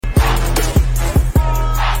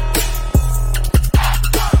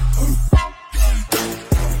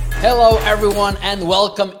Hello, everyone, and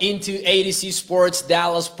welcome into ADC Sports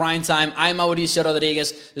Dallas Primetime. I'm Mauricio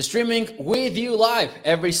Rodriguez, streaming with you live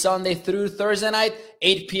every Sunday through Thursday night,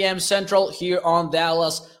 8 p.m. Central, here on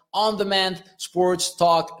Dallas On Demand Sports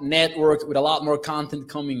Talk Network, with a lot more content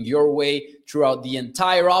coming your way throughout the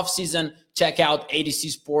entire offseason. Check out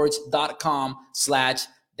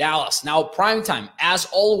adcsports.com/Dallas. Now, Primetime, as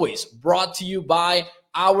always, brought to you by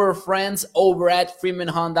our friends over at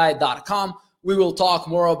freemanhyundai.com. We will talk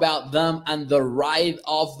more about them and the ride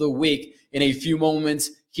of the week in a few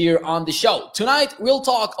moments here on the show. Tonight, we'll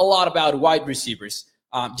talk a lot about wide receivers.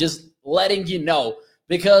 Just letting you know,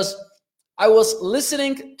 because I was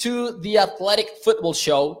listening to the Athletic Football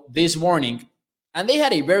Show this morning, and they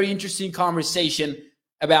had a very interesting conversation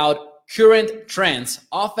about current trends,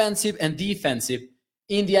 offensive and defensive,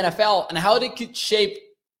 in the NFL and how they could shape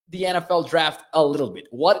the NFL draft a little bit.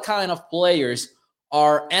 What kind of players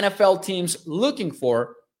are NFL teams looking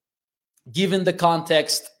for, given the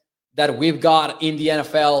context that we've got in the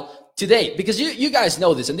NFL today? Because you guys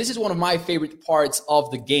know this, and this is one of my favorite parts of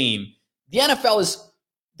the game. The NFL is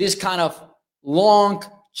this kind of long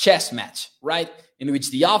chess match, right? In which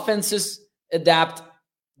the offenses adapt,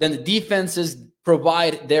 then the defenses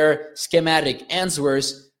provide their schematic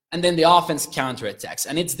answers, and then the offense counterattacks.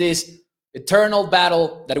 And it's this eternal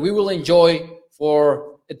battle that we will enjoy for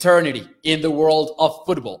eternity in the world of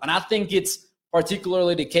football. And I think it's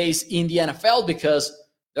particularly the case in the NFL because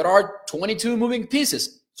there are 22 moving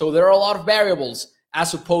pieces. So there are a lot of variables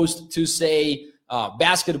as opposed to, say,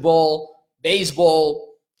 basketball,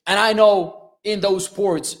 baseball. And I know in those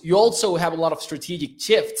sports, you also have a lot of strategic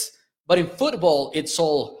shifts. But in football, it's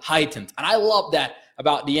all heightened. And I love that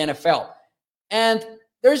about the NFL. And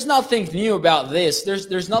there's nothing new about this.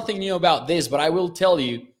 There's nothing new about this, but I will tell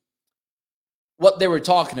you what they were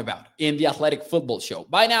talking about in the Athletic Football Show.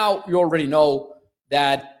 By now, you already know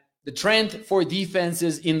that the trend for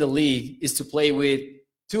defenses in the league is to play with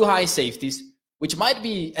two high safeties, which might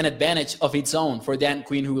be an advantage of its own for Dan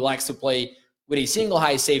Quinn, who likes to play with a single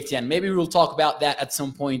high safety. And maybe we'll talk about that at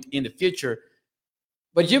some point in the future.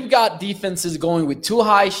 But you've got defenses going with two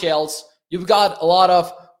high shells. You've got a lot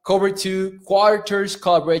of cover two, quarters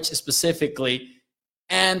coverage specifically.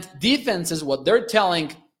 And defenses, what they're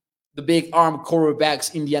telling the big arm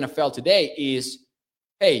quarterbacks in the NFL today is,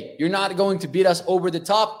 hey, you're not going to beat us over the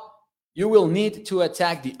top. You will need to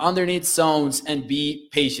attack the underneath zones and be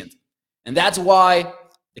patient. And that's why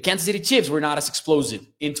the Kansas City Chiefs were not as explosive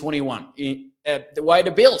in 21. Why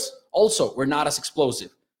the Bills also were not as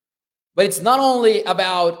explosive. But it's not only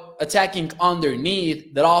about attacking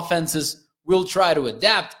underneath that offenses will try to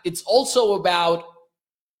adapt. It's also about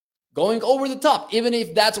going over the top, even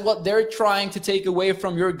if that's what they're trying to take away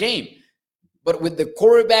from your game. But with the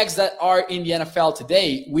quarterbacks that are in the NFL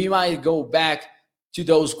today, we might go back to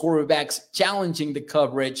those quarterbacks challenging the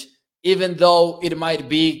coverage, even though it might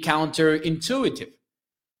be counterintuitive.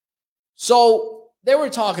 So they were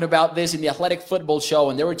talking about this in the Athletic Football Show,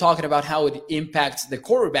 and they were talking about how it impacts the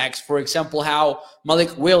quarterbacks. For example, how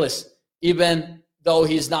Malik Willis, even though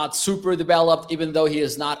he's not super developed, even though he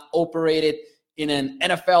has not operated in an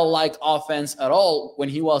NFL-like offense at all when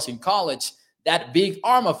he was in college, that big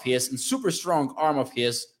arm of his and super strong arm of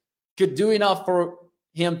his could do enough for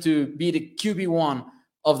him to be the QB1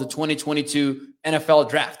 of the 2022 NFL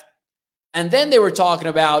draft. And then they were talking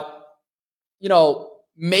about,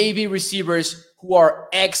 maybe receivers who are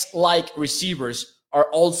X-like receivers are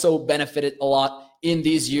also benefited a lot in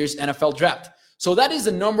this year's NFL draft. So that is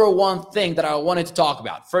the number one thing that I wanted to talk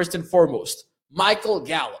about. First and foremost, Michael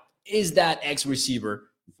Gallup is that X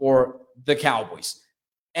receiver for the Cowboys.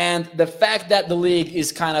 And the fact that the league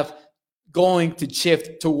is kind of going to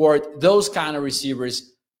shift toward those kind of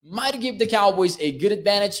receivers might give the Cowboys a good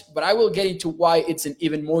advantage, but I will get into why it's an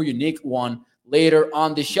even more unique one later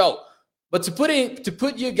on the show. But to put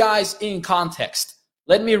you guys in context,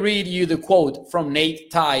 let me read you the quote from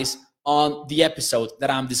Nate Tice on the episode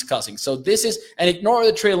that I'm discussing. So this is, and ignore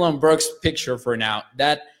the Treylon Burks picture for now.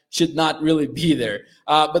 That should not really be there.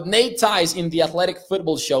 But Nate Tice in the Athletic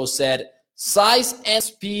Football Show said, size and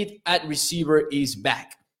speed at receiver is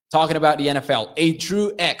back. Talking about the NFL, a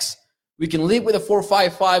true X. We can live with a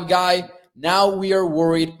 4.55 guy. Now we are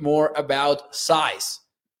worried more about size.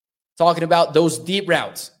 Talking about those deep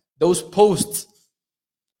routes, those posts,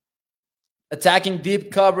 attacking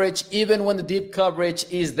deep coverage, even when the deep coverage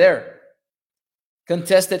is there.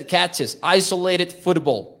 Contested catches, isolated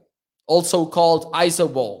football, also called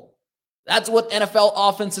iso ball. That's what NFL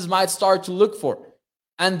offenses might start to look for.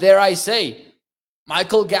 And there I say,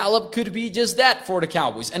 Michael Gallup could be just that for the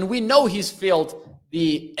Cowboys. And we know he's filled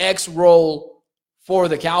the X role for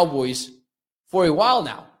the Cowboys for a while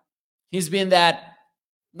now. He's been that,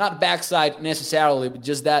 not backside necessarily, but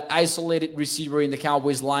just that isolated receiver in the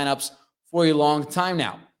Cowboys lineups for a long time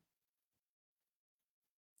now.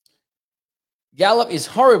 Gallup is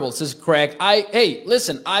horrible, says Craig. Hey,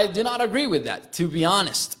 listen, I do not agree with that, to be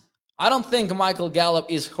honest. I don't think Michael Gallup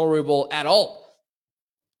is horrible at all.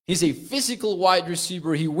 He's a physical wide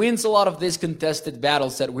receiver. He wins a lot of these contested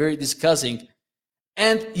battles that we're discussing.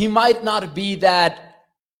 And he might not be that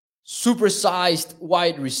supersized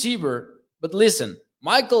wide receiver, but listen,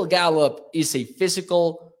 Michael Gallup is a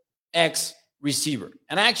physical X receiver.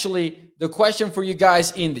 And actually, the question for you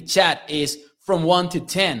guys in the chat is from 1 to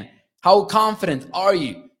 10. How confident are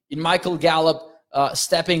you in Michael Gallup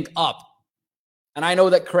stepping up? And I know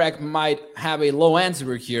that Craig might have a low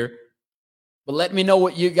answer here, but let me know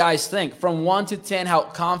what you guys think. From 1 to 10, how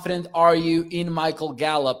confident are you in Michael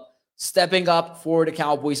Gallup stepping up for the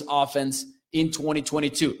Cowboys offense in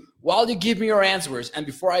 2022? While you give me your answers, and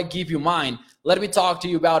before I give you mine, let me talk to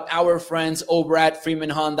you about our friends over at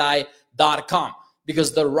FreemanHyundai.com,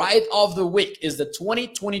 because the ride of the week is the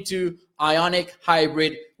 2022 Ioniq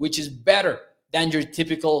Hybrid, which is better than your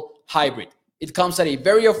typical hybrid. It comes at a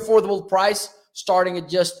very affordable price, starting at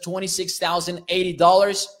just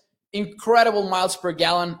 $26,080. Incredible miles per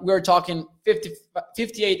gallon. We're talking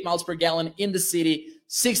 58 miles per gallon in the city,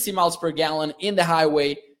 60 miles per gallon in the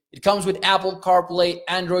highway. It comes with Apple CarPlay,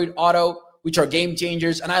 Android Auto, which are game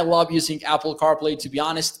changers, and I love using Apple CarPlay, to be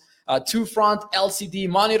honest. 2 front LCD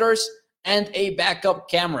monitors and a backup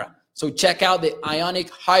camera. So check out the Ioniq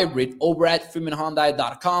Hybrid over at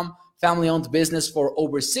FreemanHyundai.com. Family-owned business for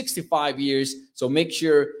over 65 years, so make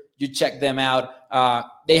sure you check them out.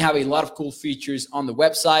 They have a lot of cool features on the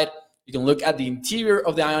website. You can look at the interior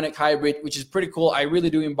of the Ioniq Hybrid, which is pretty cool. I really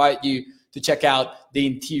do invite you to check out the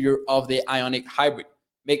interior of the Ioniq Hybrid.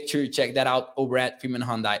 Make sure you check that out over at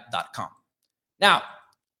FreemanHyundai.com. Now,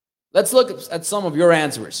 let's look at some of your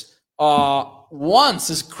answers. Once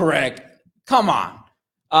is correct. Come on.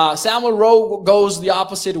 Samuel Rowe goes the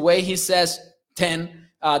opposite way. He says 10.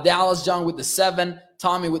 Dallas Young with the 7.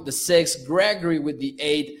 Tommy with the 6. Gregory with the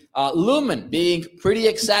 8. Lumen being pretty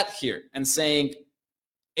exact here and saying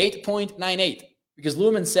 8.98, because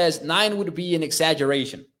Lumen says 9 would be an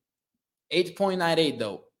exaggeration. 8.98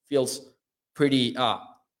 though feels pretty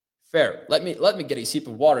fair. Let me get a sip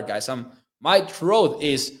of water, guys. My throat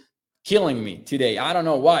is killing me today. I don't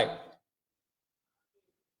know why.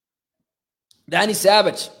 Danny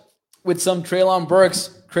Savage with some Treylon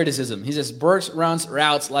Burks criticism. He says Burks runs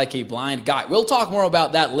routes like a blind guy. We'll talk more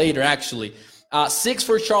about that later, actually. 6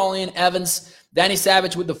 for Charlene Evans. Danny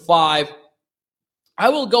Savage with the 5. I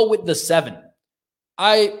will go with the 7.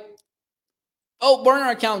 Burner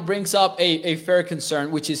account brings up a fair concern,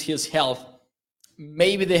 which is his health.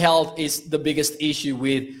 Maybe the health is the biggest issue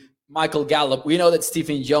with Michael Gallup. We know that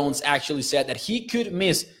Stephen Jones actually said that he could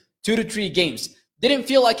miss 2 to 3 games. Didn't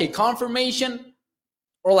feel like a confirmation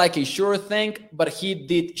or like a sure thing, but he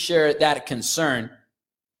did share that concern.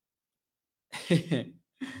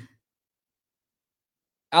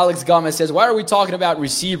 Alex Gomez says, why are we talking about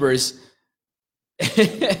receivers?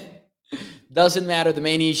 Doesn't matter. The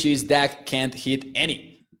main issue is Dak can't hit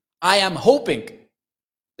any. I am hoping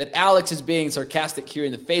that Alex is being sarcastic here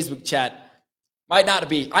in the Facebook chat. Might not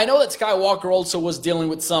be. I know that Skywalker also was dealing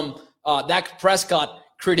with some Dak Prescott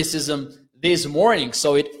criticism this morning.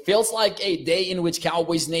 So it feels like a day in which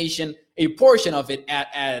Cowboys Nation, a portion of it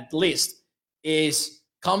at least, is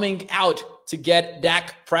coming out to get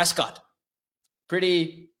Dak Prescott.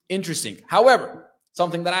 Pretty interesting. However,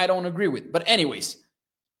 something that I don't agree with. But anyways,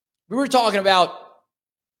 we were talking about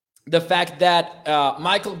the fact that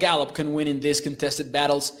Michael Gallup can win in these contested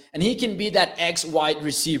battles, and he can be that X wide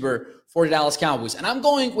receiver for the Dallas Cowboys. And I'm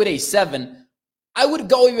going with a 7. I would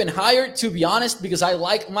go even higher, to be honest, because I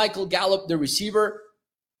like Michael Gallup, the receiver.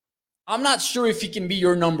 I'm not sure if he can be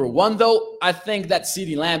your number 1, though. I think that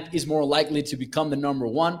CeeDee Lamb is more likely to become the number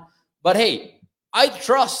 1. But hey, I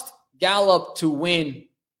trust Gallup to win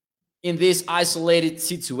in these isolated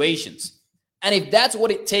situations. And if that's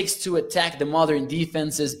what it takes to attack the modern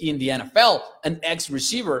defenses in the NFL, an X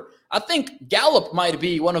receiver, I think Gallup might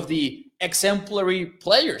be one of the exemplary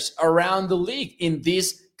players around the league in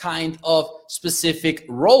this kind of specific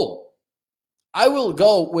role. I will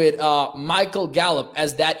go with Michael Gallup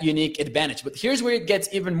as that unique advantage. But here's where it gets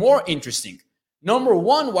even more interesting. Number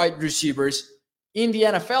 1 wide receivers in the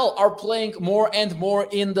NFL are playing more and more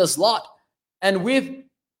in the slot. And we've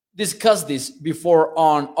discussed this before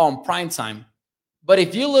on Primetime. But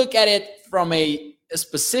if you look at it from a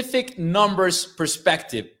specific numbers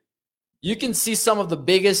perspective, you can see some of the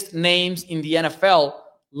biggest names in the NFL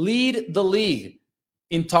lead the league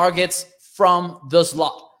in targets from the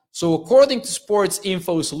slot. So according to Sports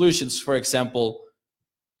Info Solutions, for example,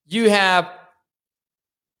 you have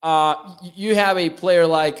a player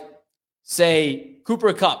like, say,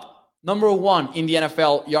 Cooper Kupp, number 1 in the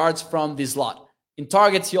NFL yards from the slot. In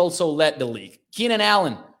targets, he also led the league. Keenan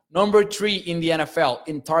Allen, number 3 in the NFL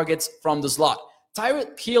in targets from the slot.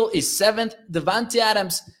 Tyreek Hill is 7th. Devontae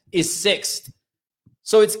Adams is 6th.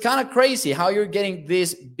 So it's kind of crazy how you're getting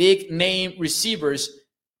these big name receivers,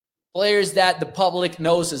 players that the public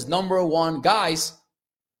knows as number 1 guys,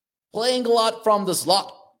 playing a lot from the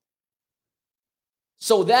slot.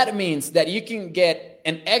 So that means that you can get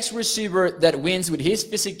an ex-receiver that wins with his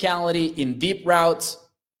physicality in deep routes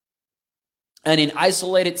and in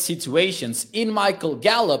isolated situations in Michael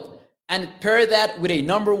Gallup, and pair that with a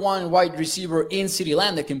number 1 wide receiver in CeeDee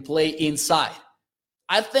Lamb that can play inside.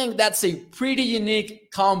 I think that's a pretty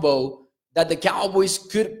unique combo that the Cowboys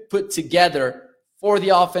could put together for the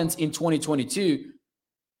offense in 2022.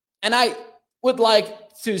 And I would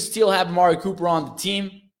like to still have Amari Cooper on the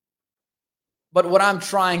team. But what I'm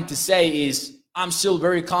trying to say is I'm still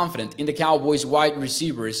very confident in the Cowboys wide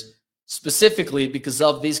receivers, specifically because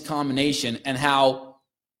of this combination and how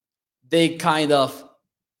they kind of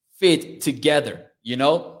fit together, you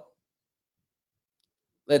know?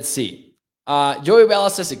 Let's see. Joey Bella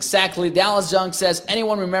says exactly. Dallas Young says,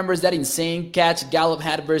 anyone remembers that insane catch Gallup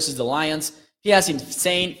had versus the Lions? He has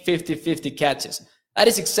insane 50-50 catches. That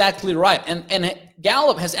is exactly right. And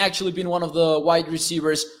Gallup has actually been one of the wide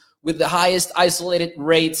receivers with the highest isolated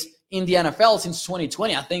rates in the NFL since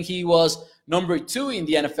 2020. I think he was number 2 in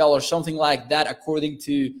the NFL or something like that, according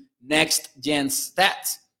to Next Gen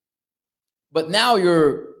Stats. But now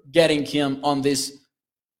you're getting him on this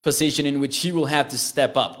position in which he will have to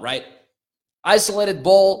step up, right? Isolated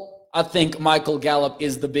ball, I think Michael Gallup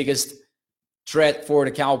is the biggest threat for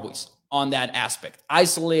the Cowboys on that aspect.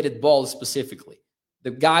 Isolated ball specifically.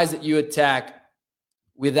 The guys that you attack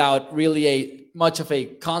without really much of a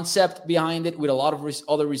concept behind it, with a lot of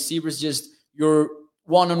other receivers, just your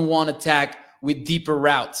one-on-one attack with deeper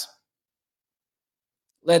routes.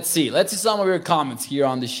 Let's see some of your comments here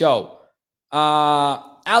on the show.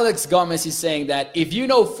 Alex Gomez is saying that if you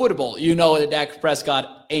know football, you know that Dak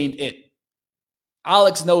Prescott ain't it.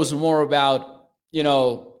 Alex knows more about,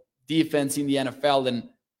 defense in the NFL than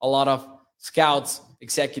a lot of scouts,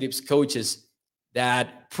 executives, coaches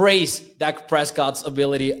that praise Dak Prescott's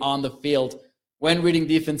ability on the field when reading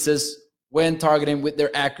defenses, when targeting with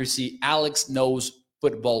their accuracy. Alex knows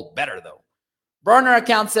football better, though. Burner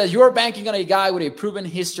account says, you're banking on a guy with a proven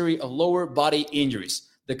history of lower body injuries.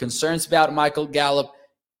 The concerns about Michael Gallup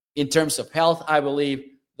in terms of health, I believe,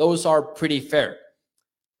 those are pretty fair.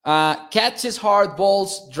 Catches hard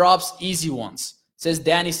balls, drops easy ones, says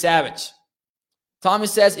Danny Savage. Tommy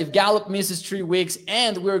says, if Gallup misses 3 weeks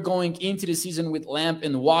and we're going into the season with Lamb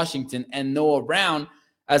in Washington and Noah Brown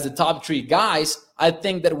as the top 3 guys, I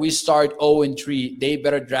think that we start 0-3. They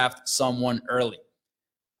better draft someone early.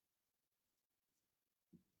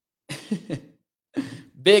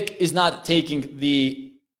 Vic is not taking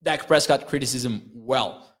the Dak Prescott criticism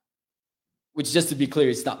well. Which, just to be clear,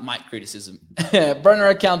 it's not my criticism. Burner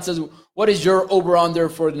account says, what is your over-under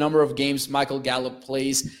for the number of games Michael Gallup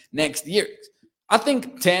plays next year? I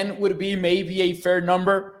think 10 would be maybe a fair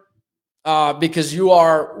number because you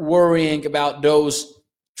are worrying about those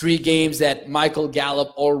 3 games that Michael Gallup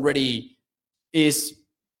already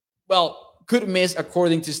could miss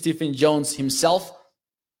according to Stephen Jones himself.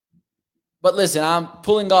 But listen, I'm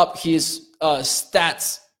pulling up his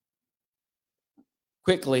stats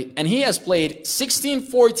quickly, and he has played 16,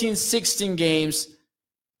 14, 16 games,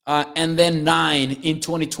 and then 9 in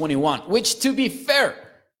 2021, which, to be fair,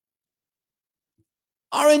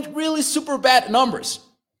 aren't really super bad numbers.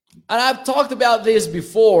 And I've talked about this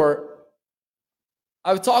before.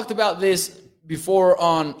 On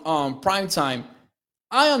Primetime.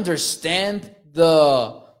 I understand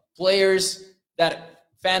the players that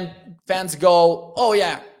fans go, oh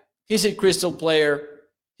yeah, he's a crystal player.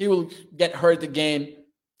 He will get hurt again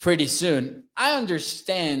pretty soon. I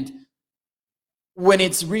understand when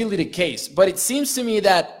it's really the case. But it seems to me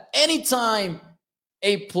that anytime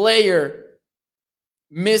a player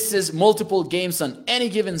misses multiple games on any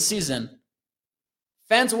given season,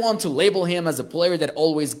 fans want to label him as a player that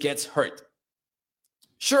always gets hurt.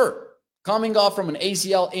 Sure, coming off from an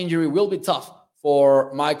ACL injury will be tough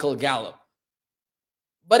for Michael Gallup.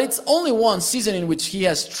 But it's only one season in which he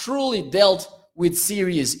has truly dealt with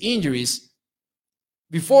serious injuries.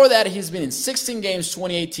 Before that, he's been in 16 games,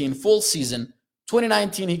 2018, full season.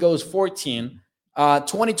 2019, he goes 14.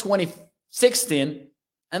 2020, 16.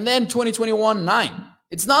 And then 2021, 9.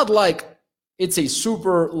 It's not like it's a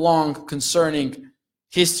super long, concerning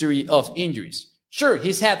history of injuries. Sure,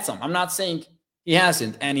 he's had some. I'm not saying he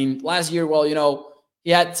hasn't. And in last year, well,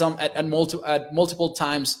 he had some at multiple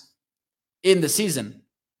times in the season.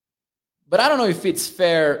 But I don't know if it's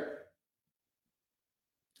fair,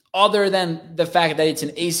 other than the fact that it's an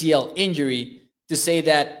ACL injury, to say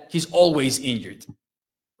that he's always injured,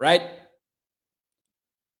 right?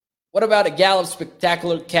 What about a Gallup's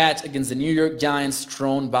spectacular catch against the New York Giants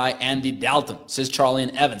thrown by Andy Dalton, says Charlie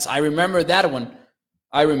and Evans. I remember that one.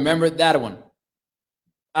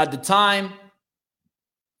 At the time,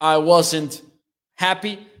 I wasn't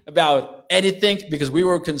happy about anything because we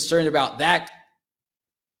were concerned about that.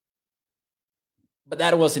 But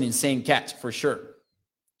that was an insane catch for sure.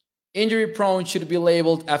 Injury prone should be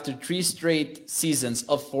labeled after 3 straight seasons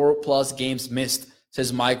of 4+ games missed,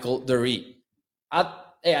 says Michael Dury.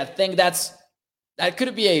 I think that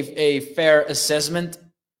could be a fair assessment.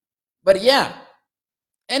 But yeah,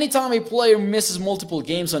 anytime a player misses multiple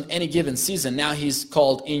games on any given season, now he's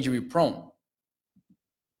called injury prone.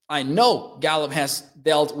 I know Gallup has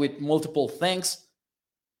dealt with multiple things,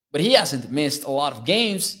 but he hasn't missed a lot of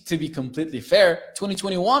games, to be completely fair.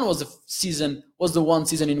 2021 was the one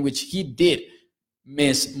season in which he did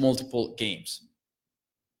miss multiple games.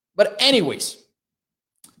 But anyways,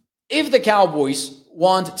 if the Cowboys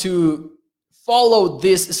want to follow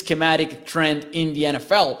this schematic trend in the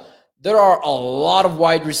NFL, there are a lot of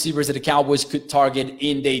wide receivers that the Cowboys could target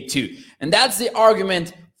in day 2. And that's the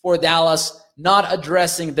argument for Dallas not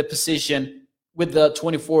addressing the position with the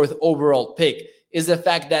 24th overall pick, is the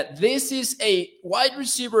fact that this is a wide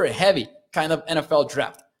receiver heavy kind of NFL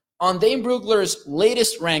draft. On Dane Brugler's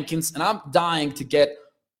latest rankings, and I'm dying to get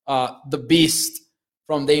the beast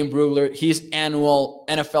from Dane Brugler, his annual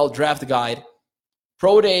NFL draft guide.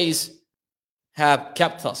 Pro days have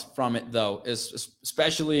kept us from it, though,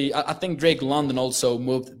 especially I think Drake London also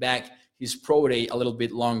moved back his pro day a little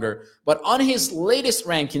bit longer. But on his latest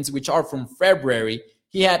rankings, which are from February,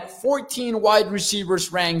 he had 14 wide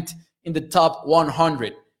receivers ranked in the top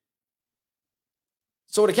 100.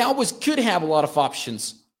 So the Cowboys could have a lot of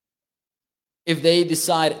options if they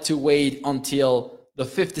decide to wait until the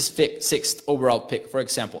 56th overall pick, for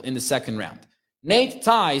example, in the second round. Nate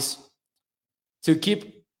Tice, to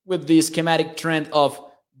keep with the schematic trend of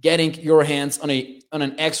getting your hands on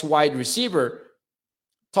an X wide receiver,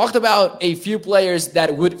 talked about a few players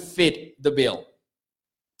that would fit the bill.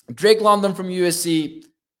 Drake London from USC,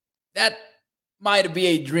 that might be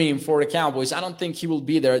a dream for the Cowboys. I don't think he will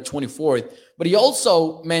be there at 24th. But he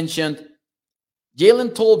also mentioned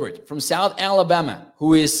Jalen Tolbert from South Alabama,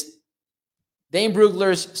 who is Dane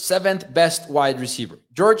Brugler's 7th best wide receiver.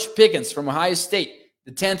 George Pickens from Ohio State,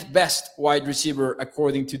 the 10th best wide receiver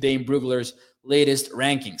according to Dane Brugler's latest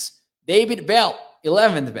rankings. David Bell,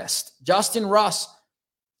 11th best. Justin Ross,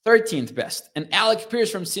 13th best. And Alec Pierce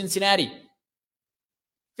from Cincinnati,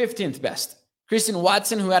 15th best. Christian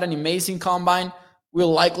Watson, who had an amazing combine,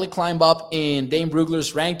 will likely climb up in Dane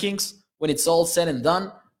Brugler's rankings when it's all said and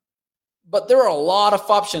done. But there are a lot of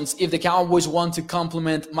options if the Cowboys want to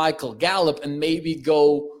complement Michael Gallup and maybe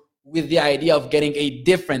go with the idea of getting a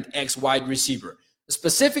different X wide receiver,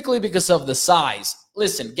 specifically because of the size.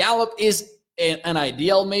 Listen, Gallup is an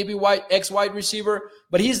ideal maybe X wide receiver,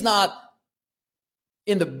 but he's not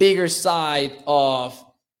in the bigger side of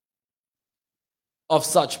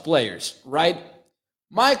such players, right?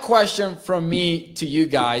 My question from me to you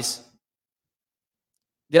guys,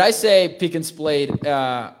 did I say Pickens played?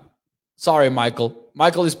 Sorry, Michael.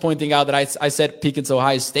 Michael is pointing out that I said Pickens,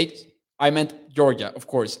 Ohio State. I meant Georgia, of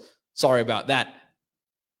course. Sorry about that.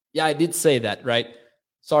 Yeah, I did say that, right?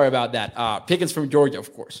 Sorry about that. Pickens from Georgia,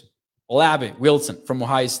 of course. Olave Wilson from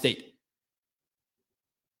Ohio State.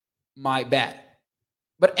 My bad.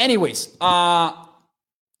 But anyways,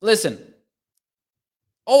 listen.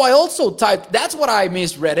 Oh, I also typed, that's what I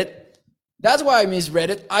misread it. That's why I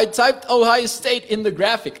misread it. I typed Ohio State in the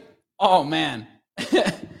graphic. Oh, man.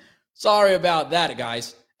 Sorry about that,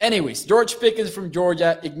 guys. Anyways, George Pickens from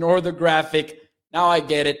Georgia. Ignore the graphic. Now I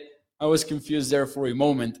get it. I was confused there for a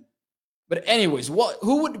moment. But anyways,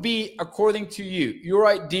 who would be, according to you, your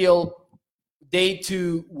ideal day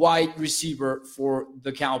 2 wide receiver for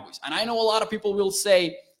the Cowboys? And I know a lot of people will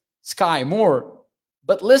say Sky Moore.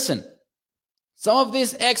 But listen, some of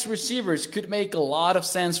these X receivers could make a lot of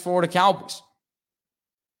sense for the Cowboys.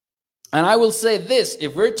 And I will say this,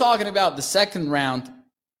 if we're talking about the second round,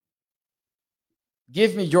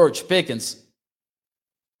 give me George Pickens.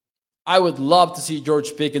 I would love to see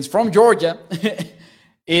George Pickens from Georgia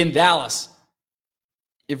in Dallas.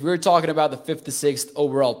 If we're talking about the 56th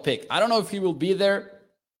overall pick. I don't know if he will be there.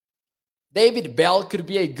 David Bell could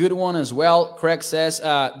be a good one as well. Craig says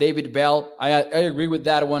David Bell. I agree with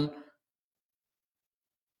that one.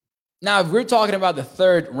 Now, if we're talking about the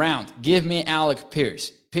third round, give me Alec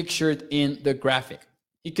Pierce, pictured in the graphic.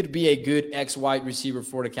 He could be a good ex-wide receiver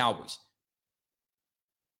for the Cowboys.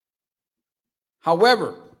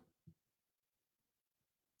 However,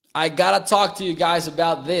 I gotta talk to you guys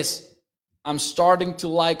about this. I'm starting to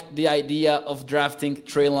like the idea of drafting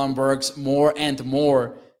Treylon Burks more and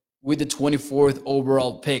more with the 24th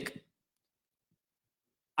overall pick.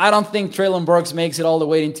 I don't think Treylon Burks makes it all the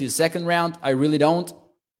way into the second round. I really don't.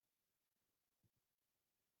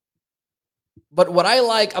 But what I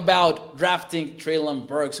like about drafting Treylon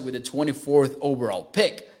Burks with the 24th overall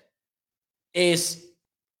pick is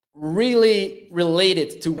really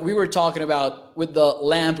related to what we were talking about with the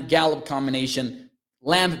Lamb-Gallup combination.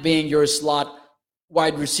 Lamb being your slot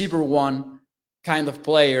wide receiver one kind of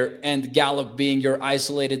player and Gallup being your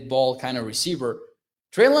isolated ball kind of receiver.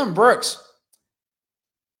 Treylon Burks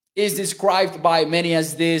is described by many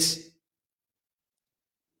as this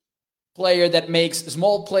player that makes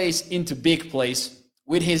small plays into big plays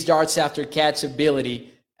with his yards after catch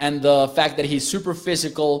ability and the fact that he's super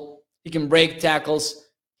physical. He can break tackles.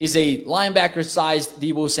 He's a linebacker-sized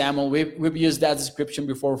Deebo Samuel. We've used that description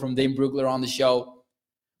before from Dane Brugler on the show.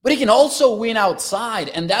 But he can also win outside,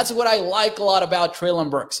 and that's what I like a lot about Treylon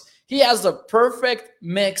Burks. He has the perfect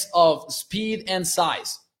mix of speed and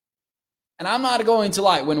size. And I'm not going to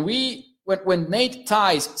lie. When Nate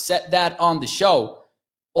Tice said that on the show,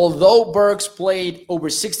 although Burks played over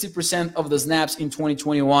 60% of the snaps in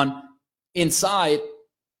 2021 inside,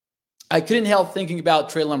 I couldn't help thinking about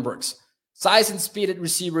Treylon Burks. Size and speed at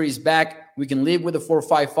receiver is back. We can live with a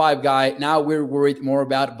 4.55 guy. Now we're worried more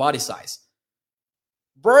about body size.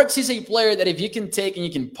 Burks is a player that if you can take and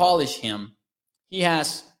you can polish him, he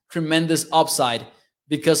has tremendous upside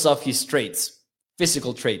because of his traits,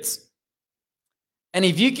 physical traits. And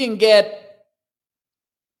if you can get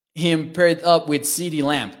him paired up with CeeDee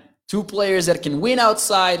Lamb, two players that can win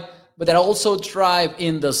outside, but that also thrive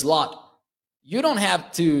in the slot, you don't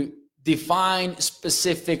have to define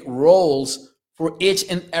specific roles for each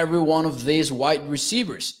and every one of these wide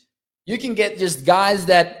receivers. You can get just guys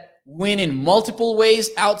that win in multiple ways,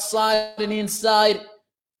 outside and inside,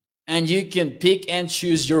 and you can pick and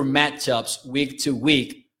choose your matchups week to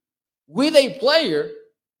week with a player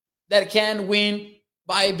that can win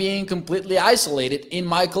by being completely isolated in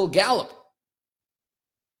Michael Gallup.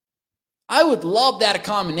 I would love that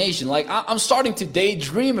combination. Like, I'm starting to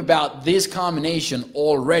daydream about this combination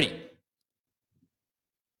already.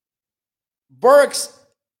 Burks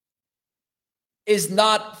is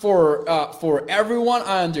not for everyone.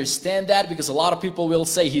 I understand that because a lot of people will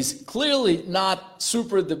say he's clearly not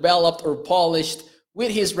super developed or polished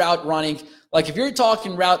with his route running. Like, if you're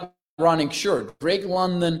talking route running, sure, Drake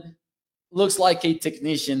London looks like a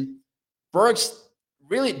technician. Burks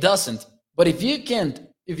really doesn't. But if you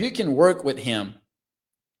can work with him,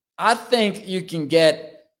 I think you can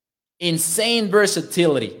get insane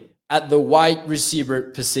versatility at the wide receiver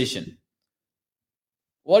position.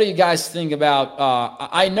 What do you guys think about?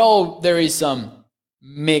 I know there is some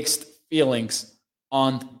mixed feelings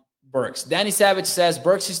on Burks. Danny Savage says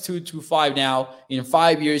Burks is 225 now. In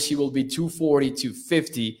 5 years, he will be 240,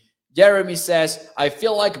 250. Jeremy says, I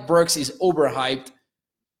feel like Burks is overhyped.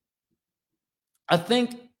 I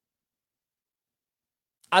think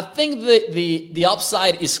the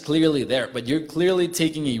upside is clearly there, but you're clearly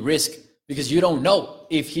taking a risk because you don't know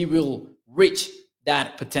if he will reach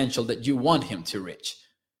that potential that you want him to reach.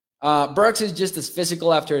 Burks is just as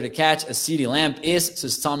physical after the catch as CeeDee Lamb is,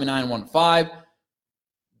 says Tommy915.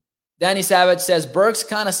 Danny Savage says Burks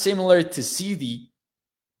kind of similar to CeeDee,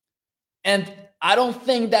 and I don't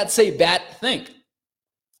think that's a bad thing.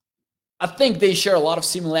 I think they share a lot of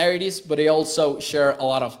similarities, but they also share a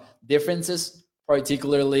lot of differences,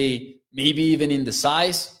 particularly maybe even in the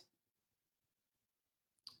size.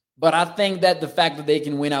 But I think that the fact that they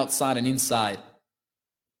can win outside and inside,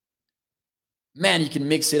 man, you can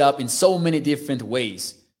mix it up in so many different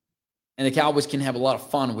ways. And the Cowboys can have a lot of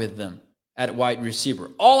fun with them at wide receiver.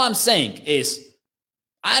 All I'm saying is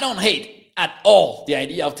I don't hate at all the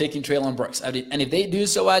idea of taking Treylon Burks. And if they do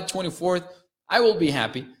so at 24th, I will be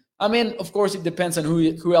happy. I mean, of course, it depends on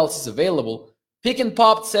who else is available. Pick and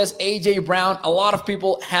Pop says A.J. Brown. A lot of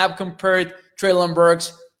people have compared Treylon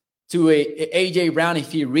Burks to A.J. Brown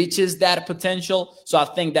if he reaches that potential. So I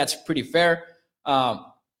think that's pretty fair.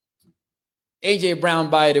 A.J. Brown,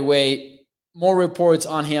 by the way, more reports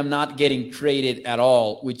on him not getting traded at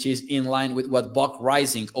all, which is in line with what Buck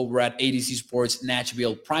Rising over at ADC Sports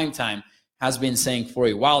Nashville Primetime has been saying for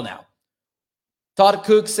a while now. Todd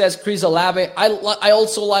Cook says Chris Olave. I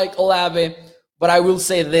also like Olave, but I will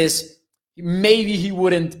say this. Maybe he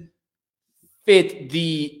wouldn't fit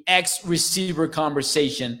the X receiver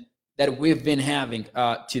conversation that we've been having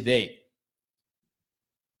today.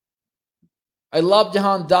 I love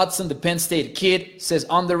Jahan Dotson, the Penn State kid, says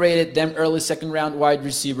underrated. Them early second round wide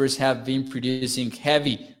receivers have been producing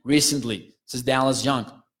heavy recently, says Dallas Young.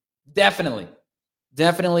 Definitely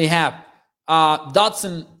have.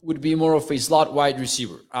 Dotson would be more of a slot wide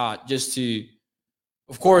receiver. Just to,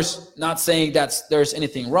 of course, not saying that there's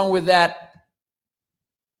anything wrong with that,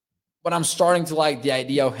 but I'm starting to like the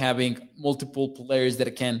idea of having multiple players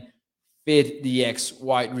that can fit the X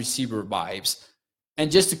wide receiver vibes.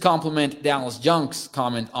 And just to complement Dallas Young's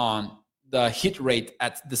comment on the hit rate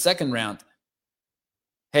at the second round,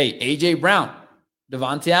 hey, A.J. Brown,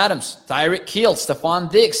 Devontae Adams, Tyreek Hill, Stephon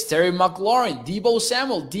Diggs, Terry McLaurin, Deebo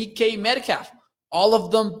Samuel, DK Metcalf, all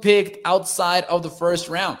of them picked outside of the first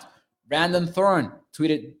round. Brandon Thorne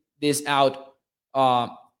tweeted this out,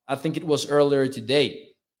 I think it was earlier today.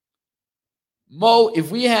 Mo, if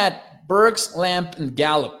we had Burks, Lamp, and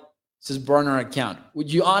Gallup, says burner account,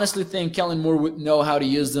 would you honestly think Kellen Moore would know how to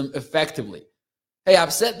use them effectively? Hey,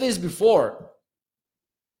 I've said this before.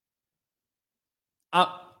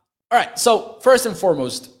 All right, so first and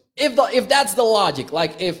foremost, if that's the logic,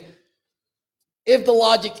 like if the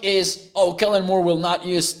logic is, oh, Kellen Moore will not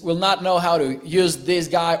know how to use this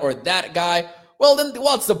guy or that guy, well, then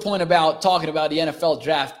what's the point about talking about the NFL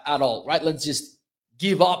draft at all, right? Let's just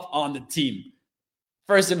give up on the team,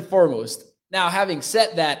 first and foremost. Now, having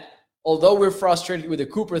said that, although we're frustrated with the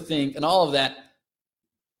Cooper thing and all of that,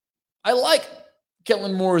 I like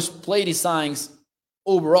Kellen Moore's play designs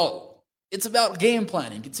overall. It's about game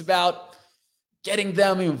planning. It's about getting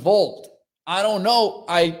them involved. I don't know.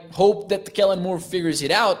 I hope that Kellen Moore figures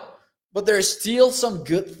it out, but there's still some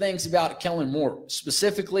good things about Kellen Moore,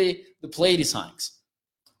 specifically the play designs.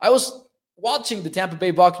 I was watching the Tampa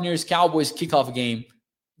Bay Buccaneers Cowboys kickoff game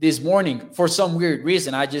this morning for some weird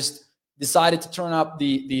reason. I just decided to turn up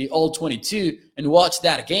the all 22 and watch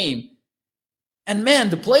that game. And man,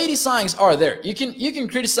 the play designs are there. You can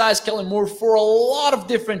criticize Kellen Moore for a lot of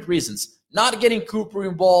different reasons. Not getting Cooper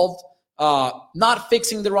involved, not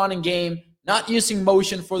fixing the running game, not using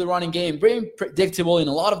motion for the running game, being predictable in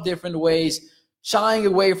a lot of different ways, shying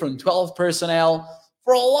away from 12 personnel.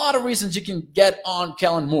 For a lot of reasons, you can get on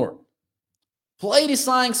Kellen Moore. Play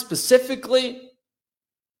design specifically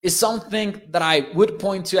is something that I would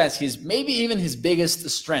point to as maybe even his biggest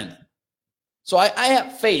strength. So I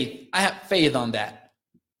have faith. I have faith on that.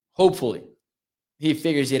 Hopefully, he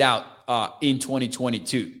figures it out in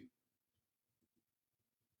 2022.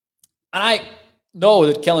 And I know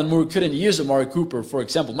that Kellen Moore couldn't use Amari Cooper, for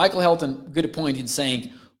example. Michael Helton, good point in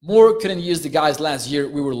saying Moore couldn't use the guys last year.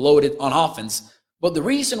 We were loaded on offense. But the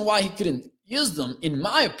reason why he couldn't use them, in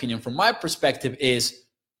my opinion, from my perspective, is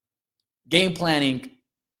game planning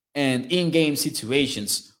and in-game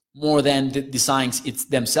situations more than the designs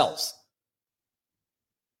themselves.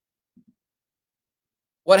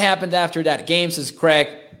 What happened after that game, says Craig?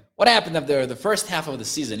 What happened after the first half of the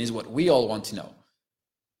season is what we all want to know.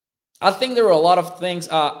 I think there were a lot of things,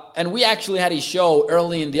 and we actually had a show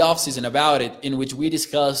early in the offseason about it, in which we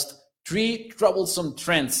discussed 3 troublesome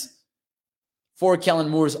trends for Kellen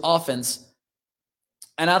Moore's offense.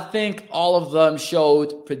 And I think all of them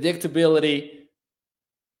showed predictability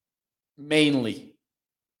mainly.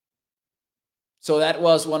 So that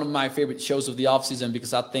was one of my favorite shows of the offseason,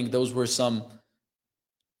 because I think those were some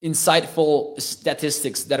insightful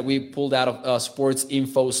statistics that we pulled out of Sports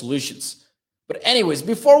Info Solutions. But anyways,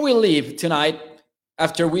 before we leave tonight,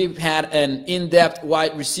 after we've had an in-depth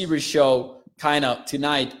wide receiver show kind of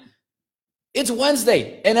tonight, it's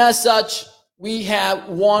Wednesday. And as such, we have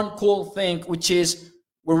one cool thing, which is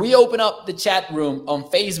where we open up the chat room on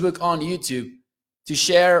Facebook, on YouTube, to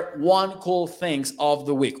share one cool things of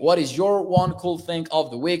the week. What is your one cool thing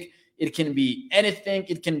of the week? It can be anything.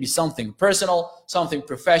 It can be something personal, something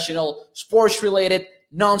professional, sports related,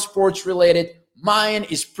 non-sports related. Mine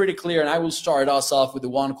is pretty clear, and I will start us off with the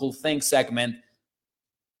one cool thing segment.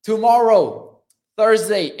 Tomorrow,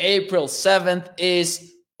 Thursday, April 7th,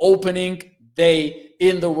 is opening day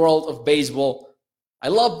in the world of baseball. I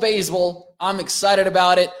love baseball. I'm excited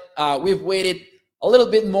about it. We've waited a little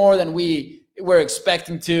bit more than we were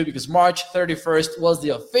expecting to, because March 31st was the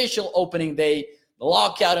official opening day. The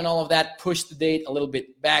lockout and all of that pushed the date a little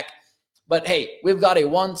bit back. But hey, we've got a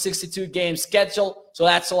 162 game schedule, so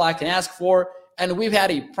that's all I can ask for. And we've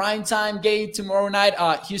had a primetime game tomorrow night.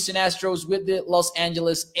 Houston Astros with the Los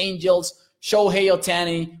Angeles Angels. Shohei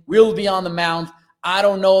Ohtani will be on the mound. I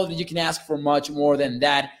don't know that you can ask for much more than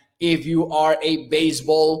that if you are a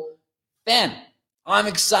baseball fan. I'm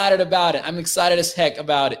excited about it. I'm excited as heck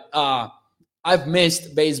about it. I've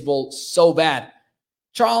missed baseball so bad.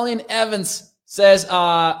 Charlene Evans says,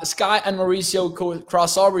 Sky and Mauricio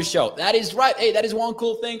crossover show. That is right. Hey, that is one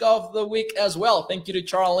cool thing of the week as well. Thank you to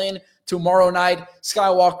Charlene. Tomorrow night,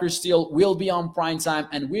 Skywalker Steel will be on primetime,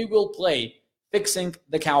 and we will play Fixing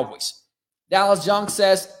the Cowboys. Dallas Young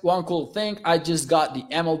says, one cool thing, I just got the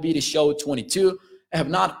MLB The Show 22. I have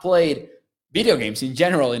not played video games in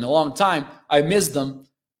general in a long time. I miss them.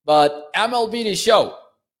 But MLB The Show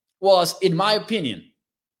was, in my opinion,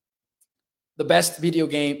 the best video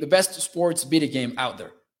game, the best sports video game out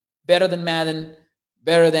there. Better than Madden,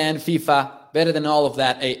 better than FIFA, better than all of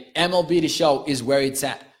that. A MLB The Show is where it's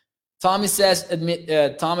at. Tommy says,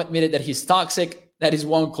 Tom admitted that he's toxic. That is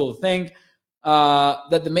one cool thing.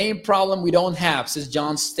 That the main problem we don't have, says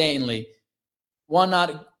John Stanley,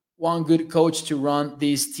 not one good coach to run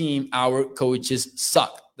this team. Our coaches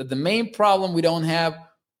suck. That the main problem we don't have,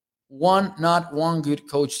 not one good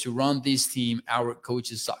coach to run this team. Our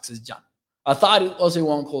coaches suck, says John. I thought it was a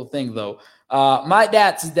one cool thing, though. My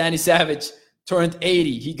dad, says Danny Savage, turned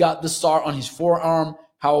 80. He got the star on his forearm.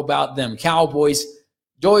 How about them Cowboys?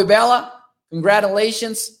 Joey Bella,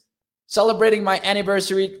 congratulations. Celebrating my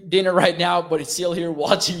anniversary dinner right now, but it's still here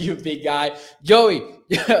watching you, big guy. Joey,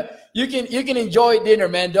 you can enjoy dinner,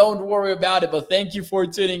 man. Don't worry about it. But thank you for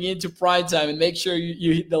tuning in to Primetime, and make sure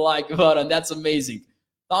you hit the like button. That's amazing.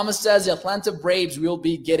 Thomas says the Atlanta Braves will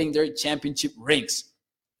be getting their championship rings.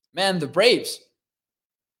 Man, the Braves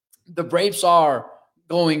are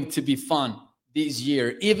going to be fun this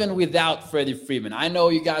year, even without Freddie Freeman. I know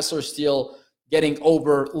you guys are still getting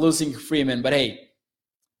over losing Freeman, but hey,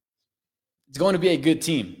 it's going to be a good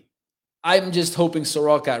team. I'm just hoping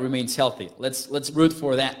Soroka remains healthy. Let's root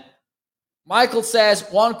for that. Michael says,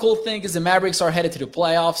 one cool thing is the Mavericks are headed to the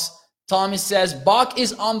playoffs. Tommy says, Buck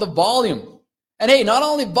is on the volume. And hey, not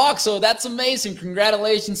only Buck, so that's amazing.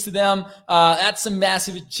 Congratulations to them. That's a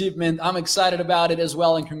massive achievement. I'm excited about it as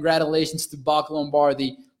well. And congratulations to Buck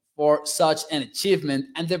Lombardi for such an achievement,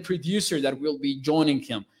 and the producer that will be joining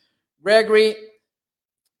him. Gregory,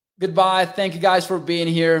 goodbye. Thank you guys for being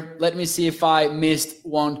here. Let me see if I missed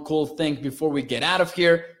one cool thing before we get out of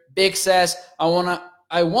here. Big says, I won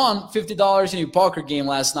 $50 in a poker game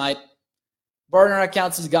last night. Burner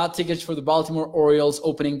Accounts has got tickets for the Baltimore Orioles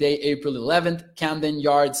opening day, April 11th. Camden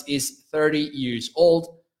Yards is 30 years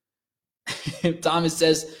old. Thomas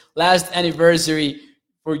says, last anniversary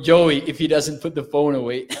for Joey if he doesn't put the phone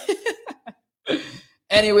away.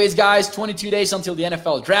 Anyways, guys, 22 days until the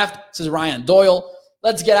NFL draft, says Ryan Doyle.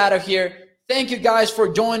 Let's get out of here. Thank you guys for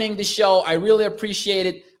joining the show. I really appreciate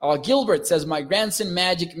it. Gilbert says, my grandson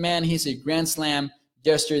Magic Man hits a grand slam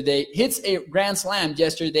yesterday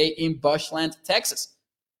in Bushland, Texas.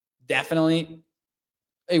 Definitely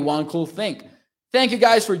a one cool thing. Thank you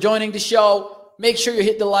guys for joining the show. Make sure you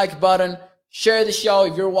hit the like button. Share the show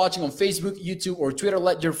if you're watching on Facebook, YouTube, or Twitter.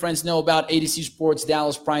 Let your friends know about ADC Sports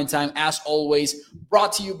Dallas Primetime. As always,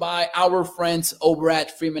 brought to you by our friends over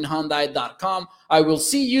at FreemanHyundai.com. I will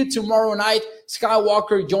see you tomorrow night.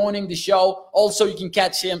 Skywalker joining the show. Also, you can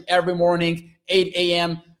catch him every morning, 8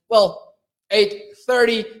 a.m. Well,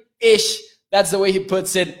 8:30-ish. That's the way he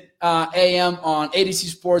puts it, a.m. on ADC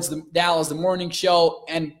Sports Dallas, the morning show.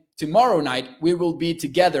 And tomorrow night, we will be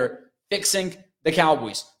together fixing the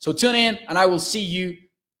Cowboys. So tune in, and I will see you.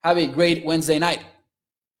 Have a great Wednesday night.